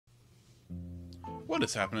What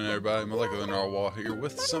is happening, everybody? Molecular Narwhal here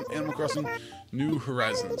with some Animal Crossing New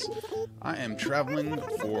Horizons. I am traveling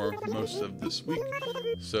for most of this week,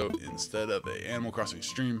 so instead of an Animal Crossing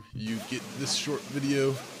stream, you get this short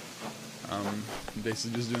video. I'm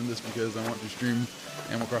basically just doing this because I want to stream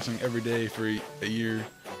Animal Crossing every day for a year,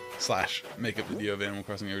 / make a video of Animal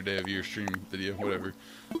Crossing every day of a year, stream video, whatever.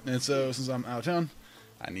 And so, since I'm out of town,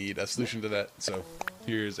 I need a solution to that. So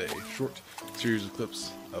here's a short series of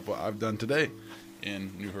clips of what I've done today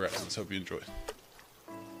in New Horizons. Hope you enjoy.